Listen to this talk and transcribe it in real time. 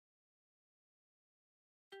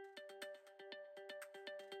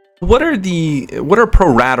What are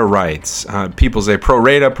pro rata rights? People say pro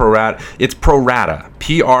rata, pro rata. It's pro rata,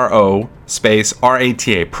 PRO space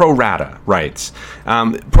RATA, pro rata rights.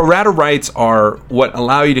 Pro rata rights are what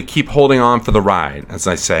allow you to keep holding on for the ride. As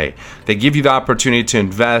I say, they give you the opportunity to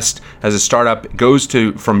invest as a startup. It goes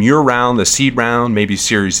to from your round, the seed round, maybe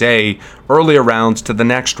Series A, earlier rounds to the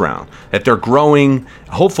next round. That they're growing,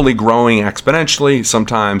 hopefully growing exponentially.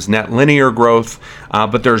 Sometimes net linear growth,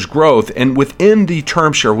 but there's growth, and within the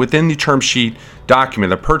term share, within the term sheet document,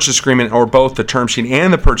 the purchase agreement, or both the term sheet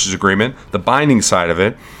and the purchase agreement, the binding side of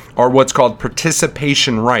it, are what's called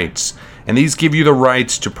participation rights. And these give you the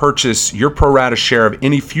rights to purchase your pro rata share of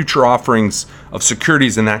any future offerings of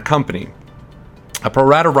securities in that company. Pro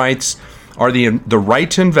rata rights are the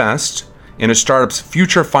right to invest in a startup's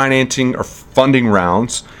future financing or funding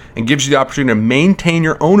rounds, and gives you the opportunity to maintain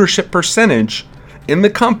your ownership percentage in the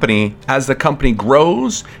company as the company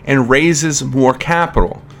grows and raises more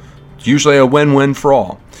capital. It's usually a win-win for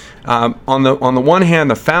all. On the one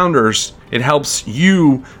hand, the founders, it helps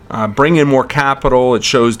you bring in more capital. It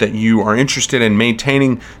shows that you are interested in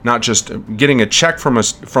maintaining, not just getting a check from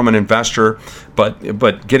an investor, but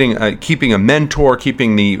keeping a mentor,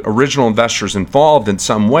 keeping the original investors involved in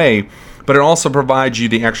some way. But it also provides you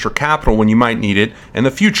the extra capital when you might need it in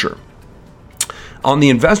the future. On the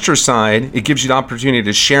investor side, it gives you the opportunity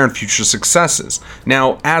to share in future successes.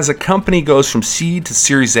 Now, as a company goes from seed to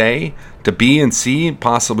Series A to B and C,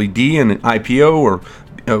 possibly D and an IPO, or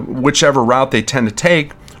whichever route they tend to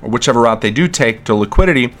take, or whichever route they do take to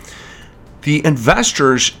liquidity, the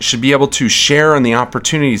investors should be able to share in the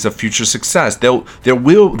opportunities of future success. There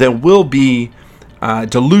will be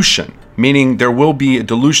dilution, meaning there will be a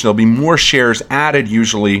dilution. There'll be more shares added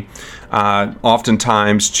usually,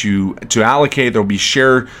 oftentimes to allocate. There'll be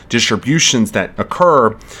share distributions that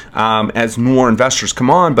occur as more investors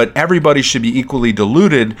come on, but everybody should be equally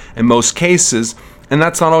diluted in most cases. And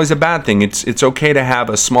that's not always a bad thing. It's okay to have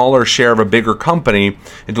a smaller share of a bigger company.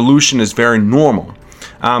 And dilution is very normal.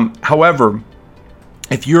 However,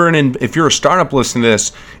 if you're a startup listening to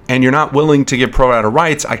this and you're not willing to give pro rata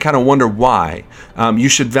rights, I kind of wonder why. You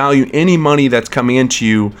should value any money that's coming into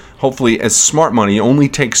you, hopefully, as smart money. Only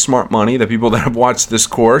take smart money. The people that have watched this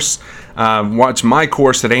course, watch my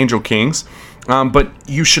course at Angel Kings, but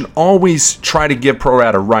you should always try to give pro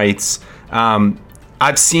rata rights.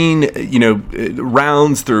 I've seen,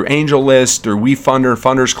 rounds through AngelList, through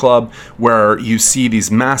Funders Club, where you see these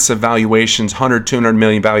massive valuations, 100, 200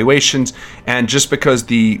 million valuations, and just because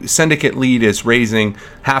the syndicate lead is raising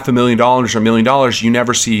 $500,000 or $1 million, you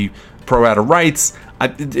never see pro rata rights.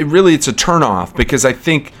 It's a turnoff, because I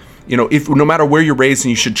think, if no matter where you're raising,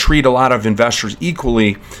 you should treat a lot of investors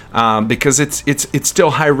equally, because it's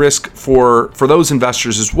still high risk for those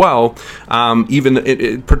investors as well,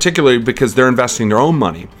 particularly because they're investing their own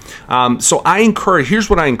money. So here's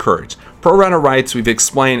what I encourage. Pro rata rights, we've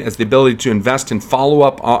explained, as the ability to invest in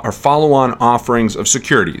follow-on offerings of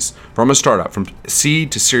securities from a startup, from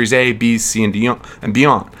seed to Series A, B, C, and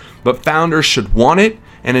beyond. But founders should want it,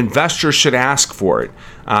 and investors should ask for it.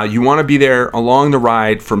 You want to be there along the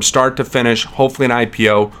ride from start to finish, hopefully an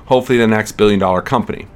IPO, hopefully the next billion-dollar company.